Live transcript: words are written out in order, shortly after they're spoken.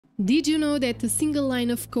Did you know that a single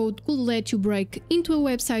line of code could let you break into a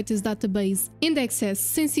website's database and access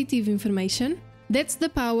sensitive information? That's the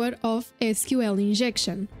power of SQL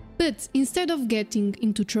injection. But instead of getting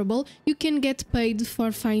into trouble, you can get paid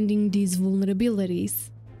for finding these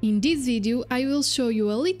vulnerabilities. In this video, I will show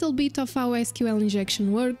you a little bit of how SQL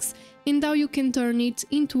injection works and how you can turn it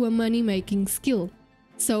into a money-making skill.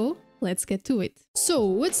 So, let's get to it. So,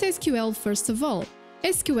 what's SQL first of all?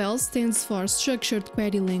 SQL stands for Structured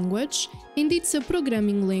Query Language, and it's a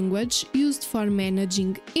programming language used for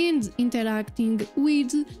managing and interacting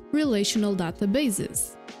with relational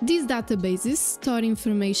databases. These databases store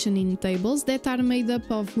information in tables that are made up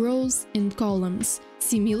of rows and columns,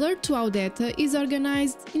 similar to how data is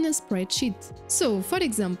organized in a spreadsheet. So, for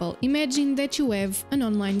example, imagine that you have an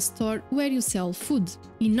online store where you sell food.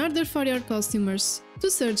 In order for your customers to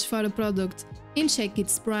search for a product and check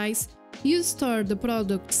its price, you store the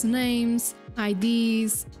product's names,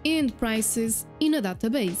 IDs, and prices in a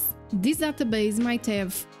database. This database might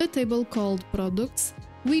have a table called products,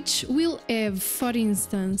 which will have, for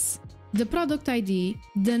instance, the product ID,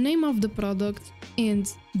 the name of the product,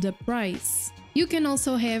 and the price. You can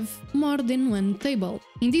also have more than one table.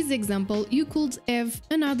 In this example, you could have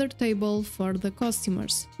another table for the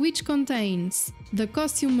customers, which contains the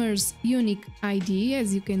customer's unique ID,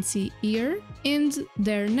 as you can see here, and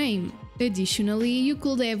their name. Additionally, you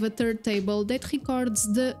could have a third table that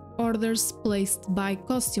records the orders placed by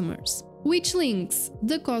customers, which links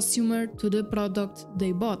the customer to the product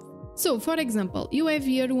they bought. So, for example, you have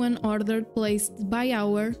here one order placed by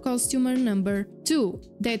our customer number 2,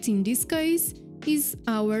 that in this case is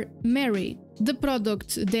our Mary. The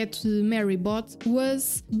product that Mary bought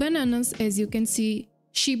was bananas, as you can see.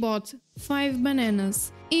 She bought 5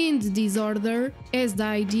 bananas, and this order has the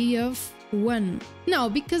ID of 1. Now,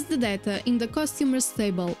 because the data in the customers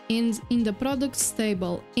table and in the products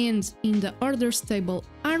table and in the orders table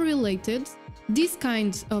are related, this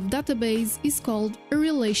kind of database is called a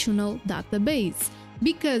relational database,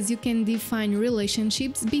 because you can define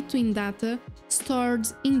relationships between data stored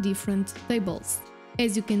in different tables.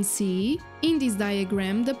 As you can see in this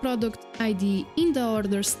diagram, the product ID in the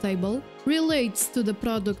orders table relates to the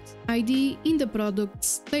product ID in the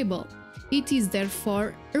products table. It is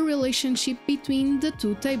therefore a relationship between the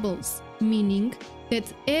two tables, meaning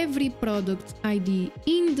that every product ID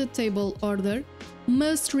in the table order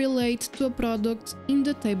must relate to a product in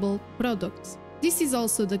the table products. This is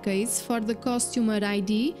also the case for the customer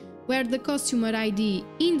ID, where the customer ID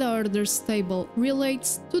in the orders table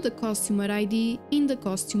relates to the customer ID in the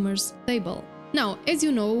customers table. Now, as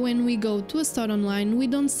you know, when we go to a store online, we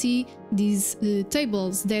don't see these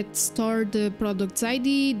tables that store the product's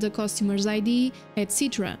ID, the customer's ID,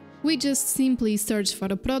 etc. We just simply search for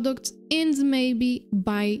a product and maybe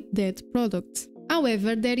buy that product.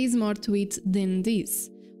 However, there is more to it than this.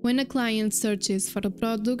 When a client searches for a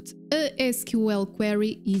product, a SQL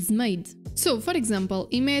query is made. So, for example,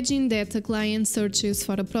 imagine that a client searches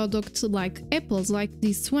for a product like apples, like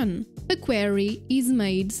this one. A query is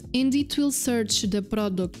made and it will search the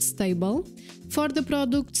products table for the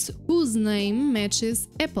products whose name matches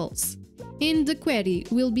apples. And the query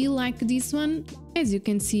will be like this one, as you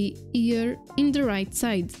can see here in the right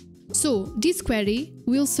side. So, this query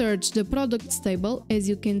will search the products table, as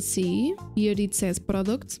you can see, here it says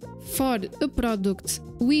products, for a product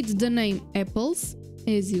with the name apples,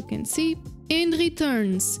 as you can see, and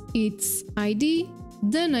returns its ID,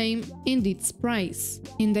 the name and its price.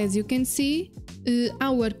 And as you can see,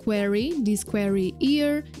 our query, this query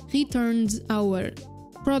here, returns our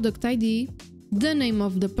product ID, the name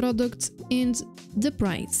of the product and the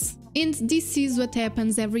price. And this is what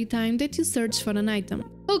happens every time that you search for an item.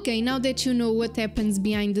 Okay, now that you know what happens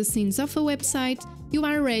behind the scenes of a website, you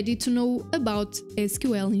are ready to know about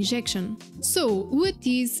SQL injection. So, what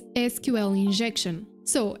is SQL injection?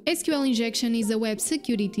 So, SQL injection is a web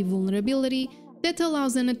security vulnerability that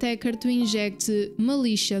allows an attacker to inject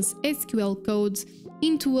malicious SQL code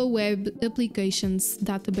into a web application's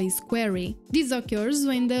database query. This occurs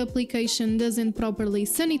when the application doesn't properly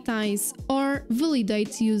sanitize or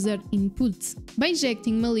validate user inputs. By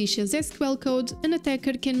injecting malicious SQL code, an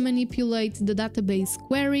attacker can manipulate the database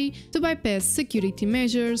query to bypass security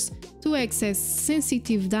measures, to access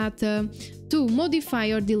sensitive data, to modify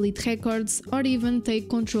or delete records, or even take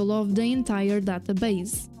control of the entire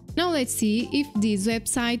database. Now let's see if this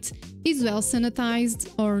website is well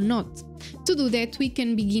sanitized or not. To do that, we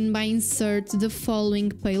can begin by insert the following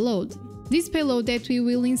payload. This payload that we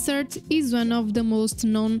will insert is one of the most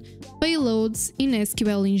known payloads in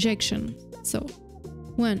SQL injection. So,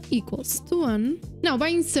 1 equals to 1. Now, by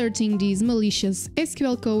inserting this malicious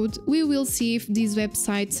SQL code, we will see if this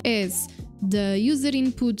website has the user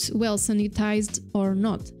input well sanitized or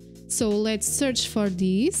not. So let's search for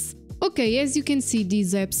this. Okay, as you can see,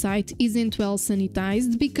 this website isn't well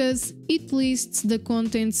sanitized because it lists the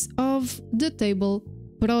contents of the table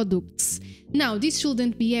products. Now, this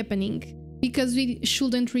shouldn't be happening because we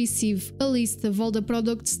shouldn't receive a list of all the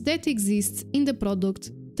products that exist in the product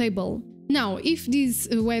table. Now, if this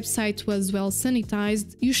website was well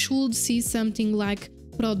sanitized, you should see something like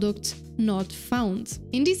product not found.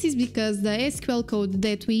 And this is because the SQL code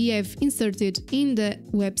that we have inserted in the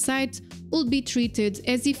website will be treated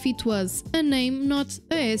as if it was a name, not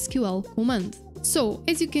a SQL command. So,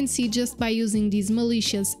 as you can see, just by using this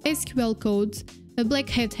malicious SQL code, a black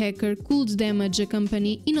hat hacker could damage a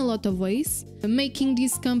company in a lot of ways, making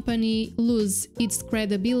this company lose its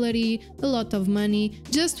credibility, a lot of money,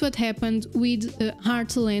 just what happened with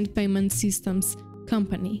Heartland Payment Systems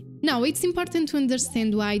company. Now, it's important to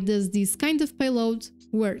understand why does this kind of payload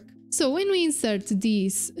work. So when we insert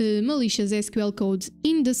this malicious SQL code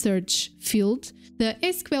in the search field, the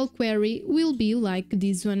SQL query will be like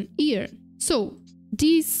this one here. So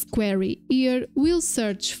this query here will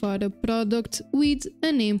search for a product with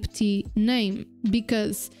an empty name,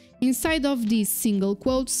 because inside of these single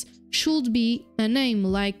quotes should be a name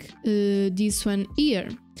like this one here.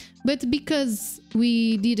 But because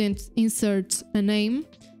we didn't insert a name,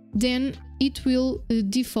 then it will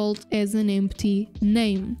default as an empty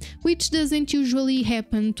name, which doesn't usually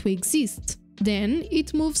happen to exist. Then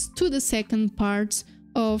it moves to the second part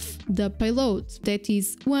of the payload, that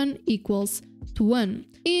is 1 equals to 1.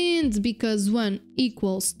 And because 1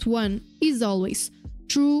 equals to 1 is always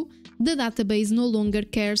true, the database no longer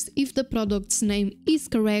cares if the product's name is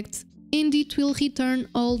correct, and it will return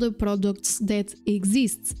all the products that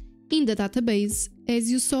exist in the database,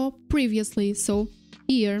 as you saw previously. So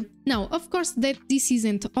here. Now, of course, that this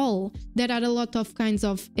isn't all. There are a lot of kinds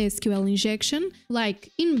of SQL injection,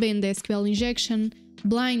 like in-band SQL injection,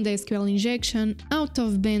 blind SQL injection,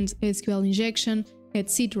 out-of-band SQL injection,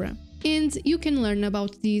 etc. And you can learn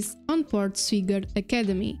about this on 𝑭𝒐𝒏𝒈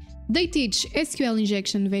Academy. They teach SQL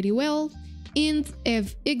injection very well and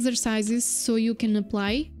have exercises so you can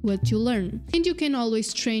apply what you learn. And you can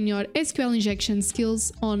always train your SQL injection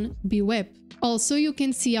skills on 𝐵web. Also, you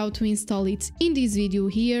can see how to install it in this video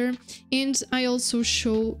here, and I also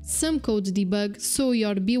show some code debug so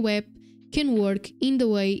your 𝐵web can work in the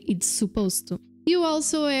way it's supposed to. You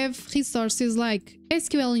also have resources like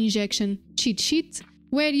SQL Injection Cheat Sheet,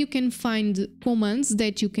 where you can find commands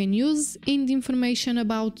that you can use and information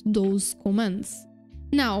about those commands.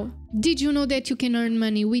 Now, did you know that you can earn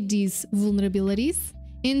money with these vulnerabilities?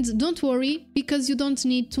 And don't worry, because you don't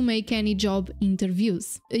need to make any job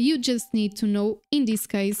interviews. You just need to know, in this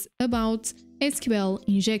case, about SQL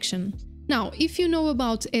injection. Now, if you know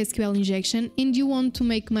about SQL injection and you want to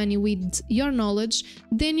make money with your knowledge,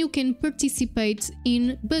 then you can participate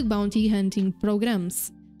in bug bounty hunting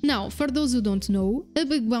programs. Now, for those who don't know, a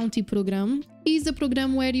bug bounty program is a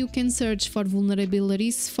program where you can search for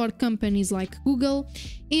vulnerabilities for companies like Google,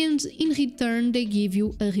 and in return they give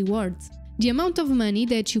you a reward. The amount of money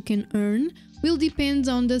that you can earn will depend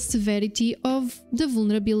on the severity of the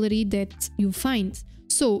vulnerability that you find.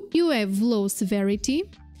 So you have low severity,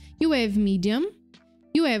 you have medium,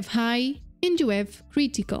 you have high, and you have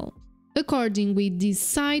critical. According with this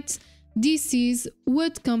site, this is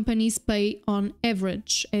what companies pay on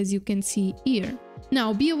average, as you can see here.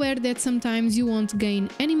 Now, be aware that sometimes you won't gain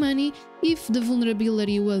any money if the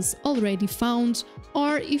vulnerability was already found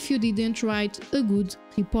or if you didn't write a good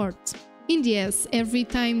report. And yes, every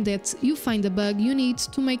time that you find a bug, you need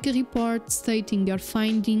to make a report stating your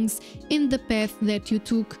findings and the path that you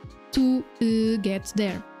took to get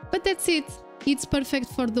there. But that's it. It's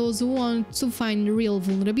perfect for those who want to find real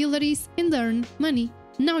vulnerabilities and earn money.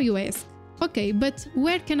 Now you ask, okay, but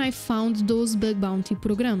where can I find those bug bounty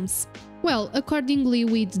programs? Well, accordingly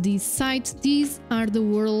with this site, these are the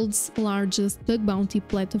world's largest bug bounty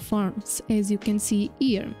platforms, as you can see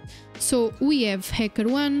here. So we have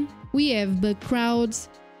HackerOne, we have BugCrowd,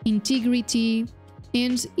 Integrity,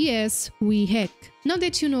 and yes, we hack. Now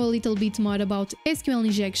that you know a little bit more about SQL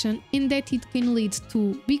injection and that it can lead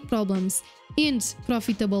to big problems and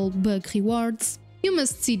profitable bug rewards, you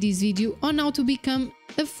must see this video on how to become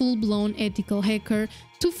a full-blown ethical hacker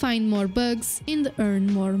to find more bugs and earn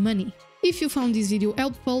more money. If you found this video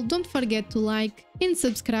helpful, don't forget to like and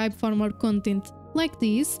subscribe for more content like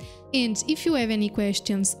this, and if you have any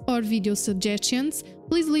questions or video suggestions,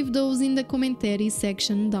 please leave those in the commentary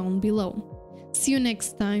section down below. See you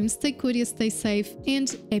next time, stay curious, stay safe,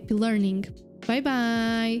 and happy learning! Bye. Bye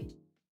bye!